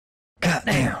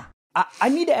Damn. I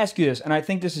need to ask you this, and I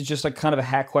think this is just like kind of a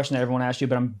hack question that everyone asks you,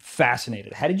 but I'm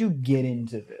fascinated. How did you get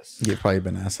into this? You've probably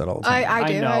been asked that all the time. I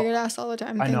do. I get asked all the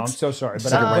time. I know. I'm so sorry,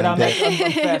 but, I'm I'm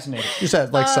fascinated. You just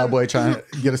at like Subway trying to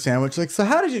get a sandwich. Like, so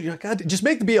how did you? God, just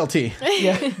make the BLT.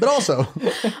 Yeah. But also,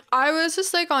 I was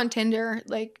just like on Tinder,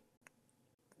 like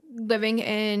living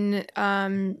in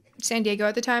San Diego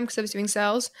at the time because I was doing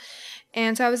sales,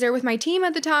 and so I was there with my team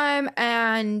at the time.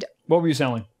 And What were you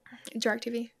selling?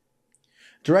 DirecTV.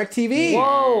 DirecTV.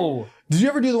 Whoa. Did you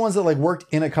ever do the ones that like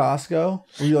worked in a Costco?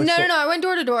 Were you like, No. I went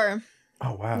door to door.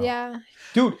 Oh wow. Yeah.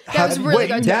 Dude, That was really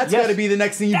good. That's got to be the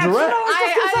next thing you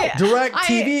direct. Direct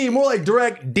TV, more like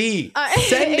Direct D.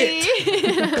 Send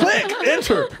it. Click,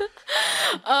 enter.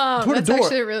 That's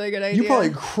actually a really good idea. You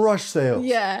probably crush sales.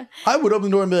 Yeah. I would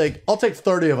open the door and be like, I'll take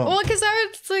 30 of them. Well, because I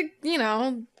was like, you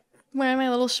know, wearing my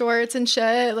little shorts and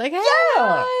shit. Like, hey,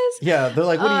 guys. Yeah, they're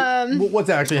like, what's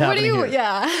actually happening here?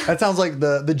 Yeah. That sounds like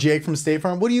the Jake from State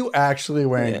Farm. What are you actually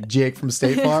wearing, Jake from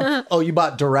State Farm? Oh, you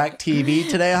bought Direct TV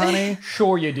today, honey?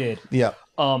 Sure you did. Yeah.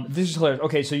 This is hilarious.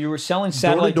 Okay, so you were selling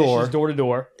satellite dishes door to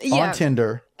door. On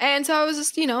Tinder. And so I was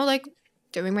just, you know, like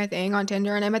doing my thing on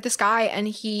Tinder, and I met this guy, and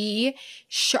he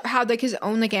had like his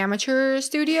own like amateur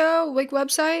studio like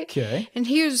website. Okay. And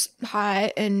he was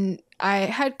hot, and I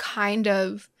had kind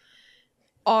of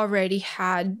already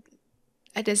had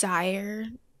a desire.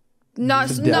 Not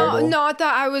that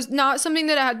I was not something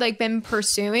that I had like been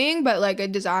pursuing, but like a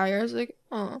desire. I was like,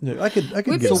 oh, yeah, I could would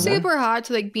get be super hot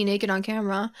to like be naked on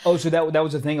camera. Oh, so that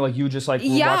was the thing. Like you just like were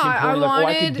Yeah, watching porn, I like,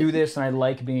 wanted. I could do this, and I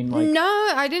like being like.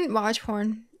 No, I didn't watch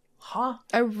porn. Huh?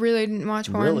 I really didn't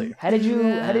watch porn. Really? How did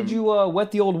you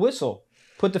wet the old whistle?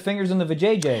 Put the fingers in the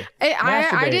vajayjay.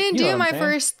 I didn't do my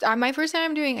first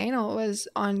time doing anal was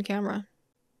on camera.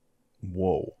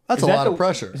 Whoa, that's a lot of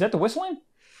pressure. Is that the whistling?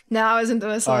 No, I wasn't the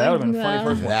whistling. Oh, that would have been funny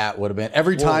first one. That would have been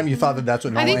every time you thought that's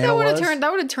what normal I think anal was.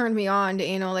 that would have turned me on to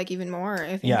anal like even more.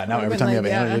 If Yeah, now every time you have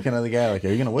anal, you're looking at the guy like, are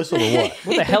you gonna whistle or what?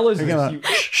 What the hell is this? Gonna...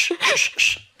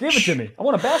 Give it to me. I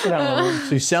want to bash it out.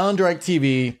 So you're selling Direct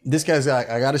TV. This guy's like,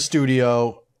 I got a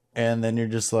studio, and then you're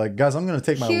just like, guys, I'm gonna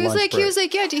take my lunch break. He was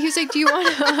like, yeah. He was like, do you want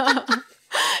to?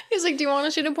 He was like, do you want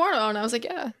to shoot a porno? And I was like,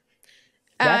 yeah.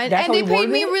 And they paid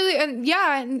me really,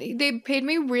 and they paid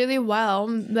me really well.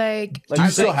 Like do you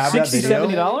still have that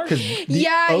video? $60-$70? The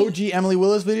OG Emily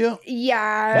Willis video?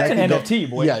 Yeah. That's an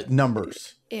NFT, boy. Yeah,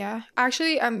 numbers. Yeah.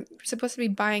 Actually, I'm supposed to be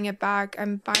buying it back.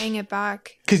 I'm buying it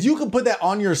back. Because you can put that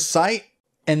on your site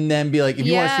and then be like, if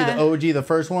you want to see the OG, the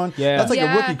first one, that's like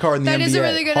a rookie card in the NBA. That is a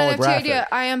really good NFT holographic. idea.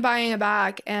 I am buying it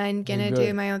back and gonna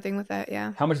do my own thing with it.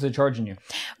 Yeah. How much are they charging you?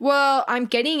 Well, I'm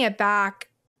getting it back.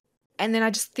 And then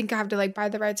I just think I have to like buy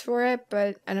the rights for it,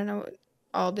 but I don't know what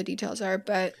all the details are.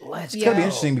 But it's gonna be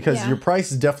interesting because your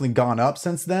price has definitely gone up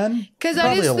since then. Because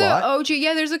that is the OG.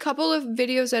 Yeah, there's a couple of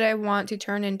videos that I want to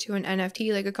turn into an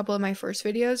NFT, like a couple of my first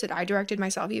videos that I directed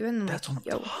myself. Even that's what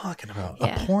I'm talking about.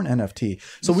 Yeah. A porn NFT.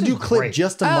 So would you clip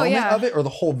just a moment of it or the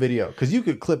whole video? Because you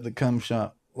could clip the cum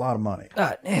shot. A lot of money.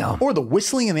 God damn. Or the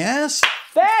whistling in the ass.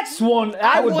 That's one.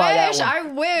 I would buy that one. I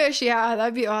wish. Yeah,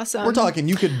 that'd be awesome. We're talking,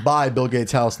 you could buy Bill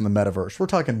Gates' house in the metaverse. We're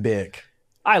talking big.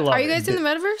 I love it. Are you guys in the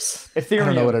metaverse? Ethereum, I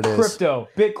don't know what it is. Crypto,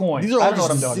 Bitcoin. These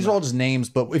are all just names,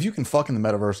 but if you can fuck in the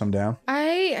metaverse, I'm down.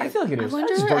 I feel like it is.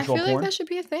 I feel like that should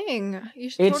be a thing. You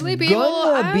should totally be able.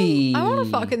 I want to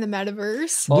fuck in the metaverse.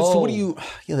 So what do you?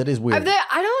 Yeah, that is weird.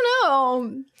 I don't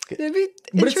know. It'd be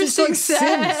but it's interesting just like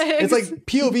sex. Sims. It's like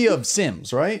POV of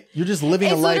Sims, right? You're just living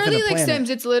a life in the planet. It's literally like planet. Sims.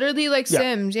 It's literally like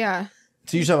Sims. Yeah.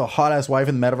 So you just have a hot ass wife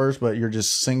in the metaverse, but you're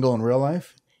just single in real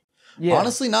life. Yeah.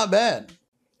 Honestly, not bad.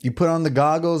 You put on the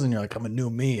goggles and you're like, I'm a new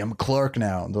me. I'm Clark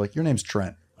now. And they're like, your name's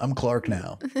Trent. I'm Clark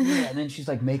now. Yeah, and then she's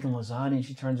like making lasagna and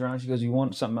she turns around and she goes, you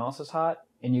want something else that's hot?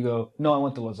 And you go, no, I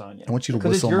want the lasagna. I want you to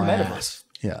whistle my ass.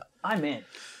 Yeah. I'm in.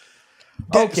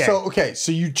 Okay.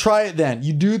 So you try it then.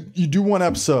 You do one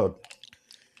episode.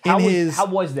 How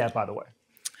was that, by the way?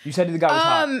 You said the guy was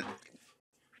hot.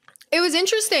 It was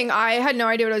interesting. I had no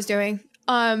idea what I was doing.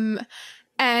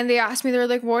 And they asked me, they were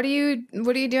like, what are you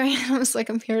doing? And I was like,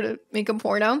 I'm here to make a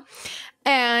porno.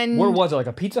 And where was it? Like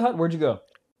a Pizza Hut? Where'd you go?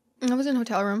 I was in a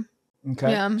hotel room.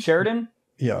 Okay. Yeah. Sheridan?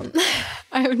 Yeah.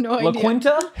 I have no La idea.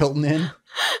 Quinta? Hilton Inn?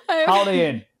 Holiday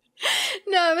Inn?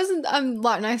 No, it wasn't a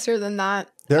lot nicer than that.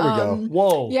 There we go.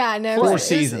 Whoa. Yeah, no. Four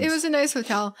Seasons. It was a nice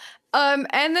hotel.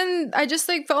 And then I just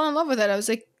like fell in love with it. I was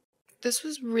like, this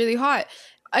was really hot.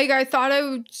 Like I thought I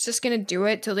was just gonna do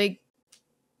it to like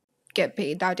get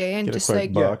paid that day and just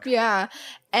like buck. yeah.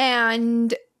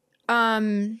 And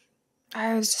I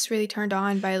was just really turned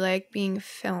on by like being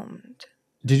filmed.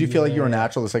 Did you feel like you were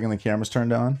natural the second the cameras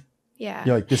turned on? Yeah.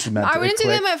 You're like, this is meant to I wouldn't say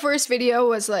click. that my first video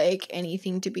was like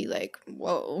anything to be like,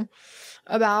 whoa,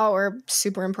 about or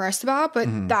super impressed about. But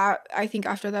that, I think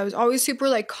after that, I was always super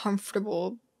like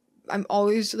comfortable. I've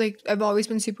always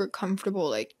been super comfortable,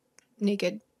 like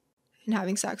naked and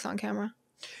having sex on camera.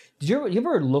 Did you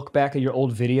ever look back at your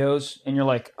old videos and you're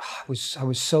like, oh, I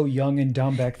was so young and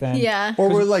dumb back then? Yeah. Or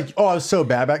we're like, oh, I was so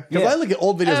bad back. Because I look at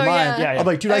old videos of mine. Yeah. I'm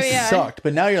like, dude, I sucked.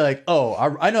 But now you're like, oh,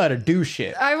 I know how to do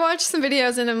shit. I watched some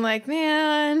videos and I'm like,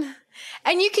 man.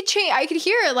 And you could change. I could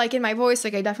hear it like in my voice.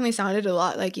 Like I definitely sounded a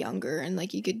lot like younger and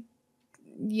like you could.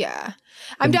 Yeah.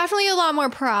 I'm definitely a lot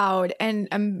more proud and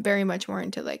I'm very much more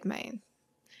into like my.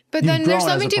 But then there's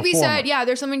something to be said. Yeah,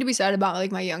 there's something to be said about like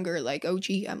my younger like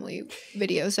OG Emily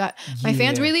videos that my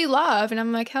fans really love, and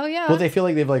I'm like, hell yeah. Well, they feel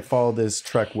like they've like followed this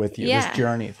trek with you, this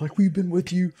journey. It's like we've been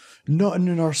with you, nutting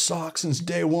in our socks since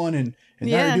day one, and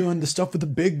now you're doing the stuff with the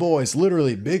big boys,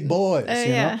 literally big boys.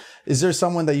 You know? Is there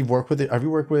someone that you've worked with? Have you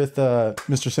worked with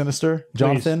Mr. Sinister,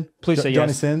 Jonathan? Please say Johnny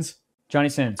yes. Sins. Johnny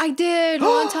Sins. I did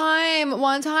one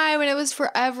time, and it was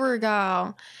forever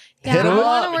ago. Yeah, Hit him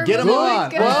up. Get him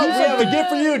on. Well, we have a gift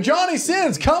for you. Johnny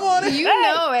Sins, come on in. You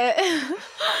know it.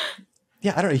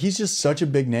 Yeah, I don't know. He's just such a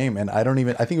big name. And I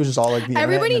think it was just all like the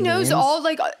everybody internet and knows the memes. all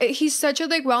like he's such a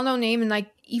like well-known name and like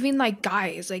even like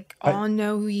guys like all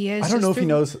know who he is. I don't know if he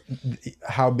knows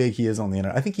how big he is on the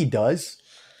internet. I think he does.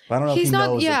 But I don't know if he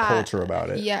knows the culture about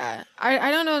it. Yeah. I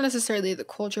don't know necessarily the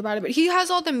culture about it, but he has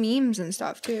all the memes and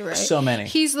stuff too, right? So many.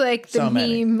 He's like the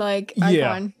meme like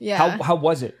icon. Yeah. How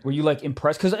was it? Were you like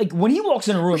impressed? Because like when he walks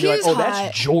in a room, you're like, oh,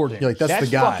 that's Jordan. You're like, that's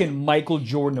the guy. Fucking Michael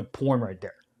Jordan of porn right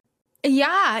there.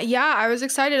 Yeah, I was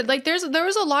excited. Like there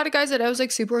was a lot of guys that I was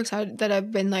like super excited that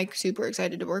I've been like super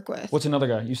excited to work with. What's another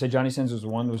guy? You said Johnny Sins was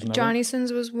one. There was another. Johnny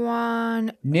Sins was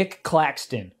one. Nick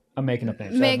Claxton. I'm making up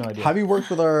names. I have no idea. Have you worked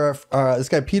with our this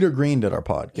guy Peter Green did our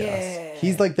podcast? Yeah.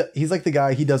 He's like the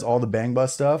guy. He does all the Bang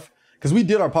Bus stuff. Because we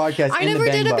did our podcast. I never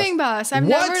did a Bang Bus. I've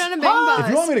never done a Bang Bus. If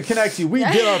you want me to connect you, we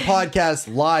did our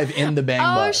podcast live in the Bang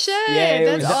Bus. Oh shit! Yeah,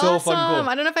 that's awesome. so fucking cool.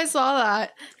 I don't know if I saw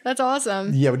that. That's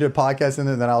awesome. Yeah, we did a podcast in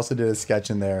there, and then I also did a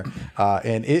sketch in there,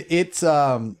 and it's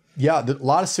a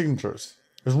lot of signatures.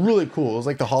 It was really cool. It was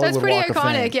like the Hollywood That's pretty Walk of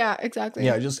iconic. Fame. Yeah, exactly.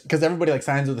 Yeah, just because everybody like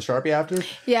signs with a Sharpie after.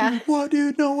 Yeah. What,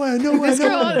 dude? No way, no way, This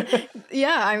no way. girl,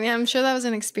 yeah, I mean, I'm sure that was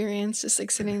an experience just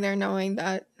like sitting there knowing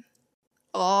that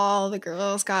all the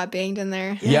girls got banged in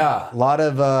there. Yeah, a lot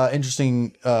of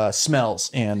interesting smells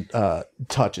and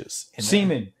touches.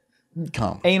 Semen.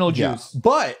 Come. Anal juice.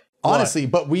 But honestly,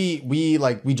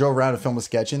 we drove around to film a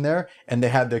sketch in there, and they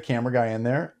had the camera guy in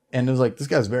there. And it was like, this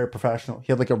guy's very professional. He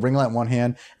had like a ring light in one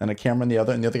hand and a camera in the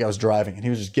other, and the other guy was driving, and he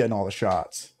was just getting all the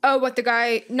shots. Oh, what the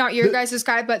guy? Not your guys'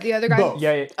 guy, but the other guy. Both.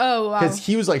 Yeah. Oh, wow. Because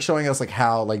he was like showing us like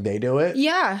how like they do it.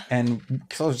 Yeah. And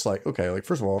because I was just like, okay, like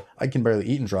first of all, I can barely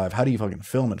eat and drive. How do you fucking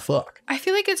film and fuck? I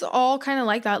feel like it's all kind of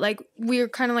like that. Like we're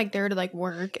kind of like there to like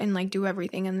work and like do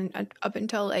everything, and then up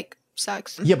until like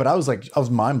sex. Yeah, but I was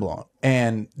mind blown.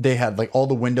 And they had like all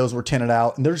the windows were tinted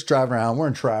out, and they're just driving around. We're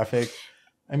in traffic.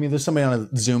 I mean, there's somebody on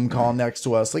a Zoom call next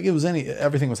to us. Like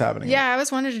everything was happening. Yeah, I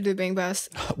always wanted to do Bang Bus.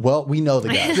 Well, we know the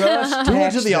guy. Just We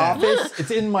went to text the them. office.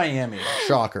 It's in Miami.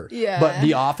 Shocker. Yeah. But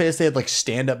the office, they had like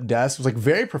stand-up desks. It was like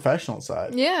very professional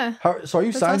inside. Yeah. So are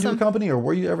you signed to a awesome. company, or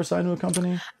were you ever signed to a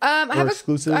company? I have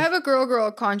exclusive? I have a girl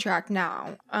contract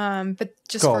now. But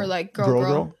just Called for like Girl?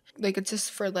 girl. Like it's just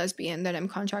for lesbian that I'm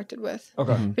contracted with.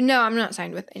 Okay. But no, I'm not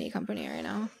signed with any company right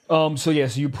now. So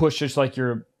you push just like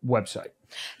your website.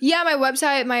 Yeah, my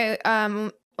website, my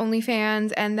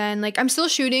OnlyFans, and then like I'm still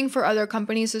shooting for other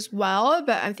companies as well.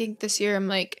 But I think this year I'm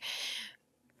like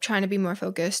trying to be more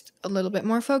focused, a little bit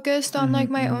more focused on like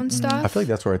my own stuff. I feel like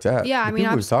that's where it's at. Yeah, The I mean,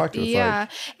 people we've talked to, it's yeah,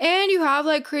 and you have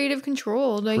like creative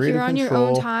control. Like Creative you're on your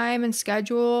own control. time and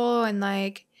schedule, and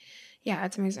like, yeah,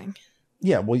 it's amazing.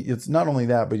 Yeah, well, it's not only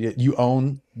that, but you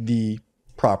own the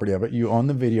property of it. You own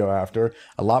the video after.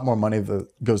 A lot more money that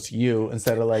goes to you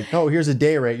instead of like, oh, here's a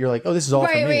day rate. You're like, oh, this is all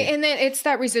for me. Right, and then it's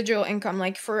that residual income,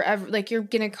 like forever. Like you're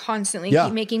gonna constantly Yeah.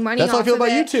 keep making money. That's how I off feel of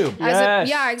about it YouTube. as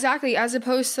yeah, exactly. As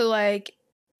opposed to like,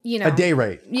 you know, A day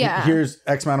rate. Yeah. Here's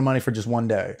X amount of money for just one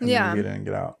day. And Yeah. then you get in and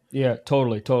get out. Yeah,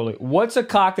 totally. What's a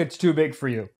cock that's too big for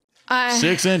you?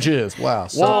 6 inches. Wow.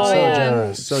 So, Whoa. so man.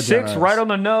 generous. So 6 generous. right on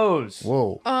the nose.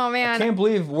 Whoa. Oh I man, can't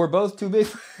believe we're both too big.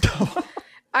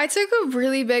 I took a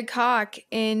really big cock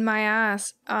in my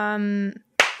ass. I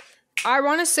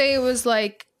want to say it was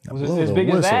like Was it Blow as the big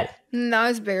as whistle. that? no,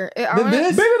 it's bigger. Than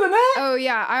this? Bigger than that? Oh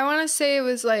yeah, I want to say it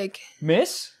was like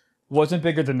Miss? Wasn't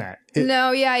bigger than that.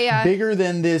 no, yeah. Bigger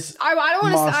than this. I don't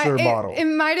want to monster say bottle. it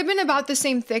might have been about the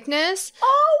same thickness,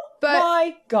 Oh but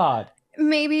my God.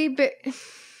 maybe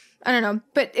I don't know,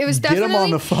 but it was definitely. Get him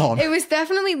on the phone. It was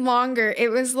definitely longer.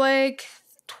 It was like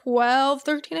 12,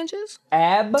 13 inches.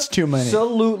 It's too many.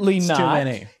 Absolutely not. Too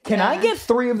many. Can I get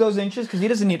 3 of those inches? Because he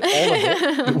doesn't need all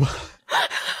of it.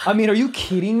 I mean, are you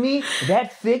kidding me?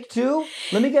 That thick too?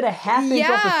 Let me get a half inch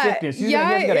off the thickness. He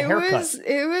has to get a haircut.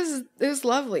 It was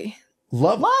lovely.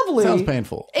 Lovely. Sounds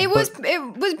painful. It was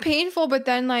painful, but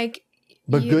then like.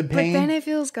 Good pain. But then it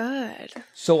feels good.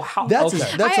 So how? That's a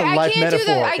life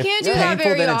metaphor. I can't do that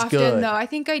very often though. I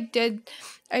think I did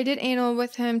anal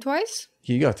with him twice.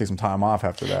 You gotta take some time off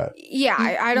after that. Yeah,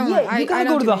 I don't. Yeah, you gotta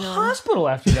go to the hospital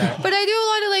after that. But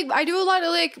I do a lot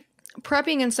of like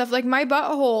prepping and stuff. Like my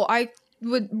butthole, I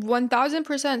would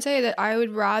 1000% say that I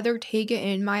would rather take it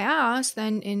in my ass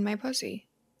than in my pussy.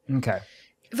 Okay.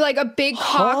 Like a big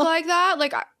cock like that,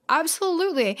 like.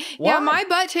 Absolutely. Why? Yeah, my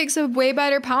butt takes a way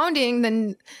better pounding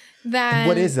than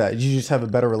What is that? You just have a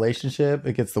better relationship?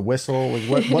 It gets the whistle?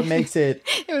 Like what makes it?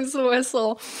 It was the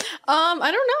whistle. I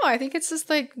don't know. I think it's just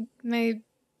like my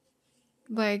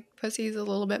pussy is a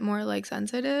little bit more like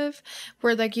sensitive,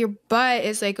 where like your butt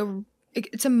is like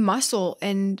it's a muscle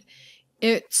and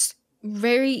it's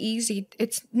very easy.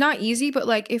 It's not easy, but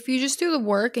like if you just do the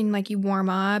work and like you warm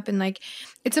up and like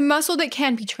it's a muscle that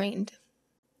can be trained.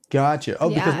 Gotcha. Oh,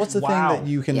 because what's the thing that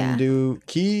you can do?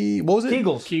 What was it?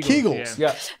 Kegels.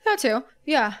 Yeah. That too.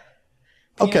 Yeah.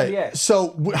 Okay.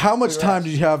 So how much time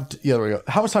did you have? There we go.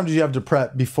 How much time did you have to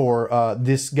prep before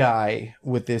this guy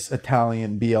with this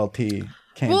Italian BLT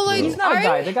came through? Like, he's not a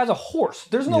guy. The guy's a horse.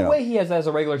 There's no way he has that as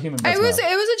a regular human being. It was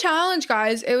a challenge,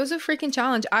 guys. It was a freaking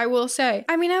challenge, I will say.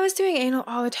 I mean, I was doing anal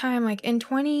all the time. Like in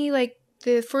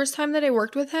the first time that I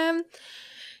worked with him,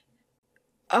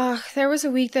 there was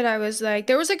a week that I was like,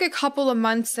 there was like a couple of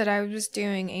months that I was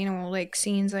doing anal like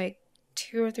scenes like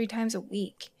 2 or 3 times a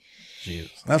week. Jeez.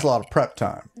 That's a lot of prep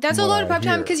time. That's a lot of prep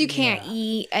time because you can't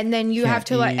eat, and then you have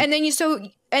to like, and then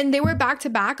and they were back to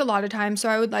back a lot of times. So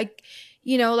I would like,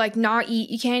 like not eat.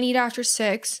 You can't eat after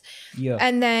 6. Yeah.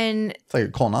 And then it's like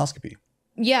a colonoscopy.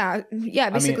 Yeah,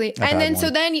 basically. And then so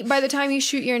then by the time you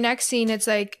shoot your next scene, it's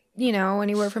like,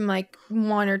 anywhere from like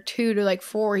 1 or 2 to like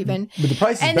 4 even. But the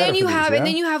price is and better then you for have these, and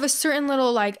then you have a certain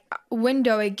little like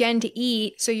window again to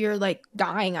eat, so you're like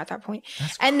dying at that point.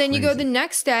 And then you go the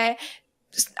next day.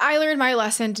 I learned my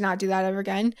lesson to not do that ever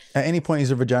again. At any point, is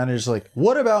your vagina just like,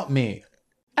 what about me?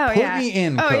 Oh, Put me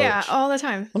in, coach. Yeah, all the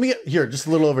time. Let me get here, just a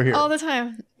little over here. All the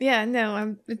time. Yeah, no,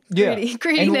 I'm greediness.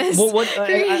 Greediness.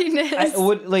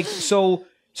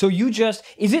 So you just,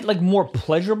 is it like more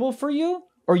pleasurable for you?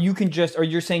 Or you can just, or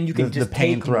you're saying you can just the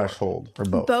pain threshold, or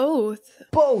both?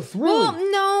 Both, really? Well,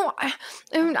 no, I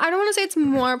don't want to say it's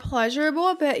more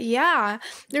pleasurable, but yeah,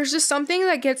 there's just something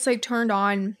that gets like turned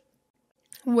on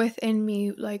within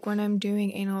me, like when I'm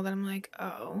doing anal, that I'm like,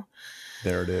 oh,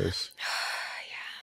 there it is.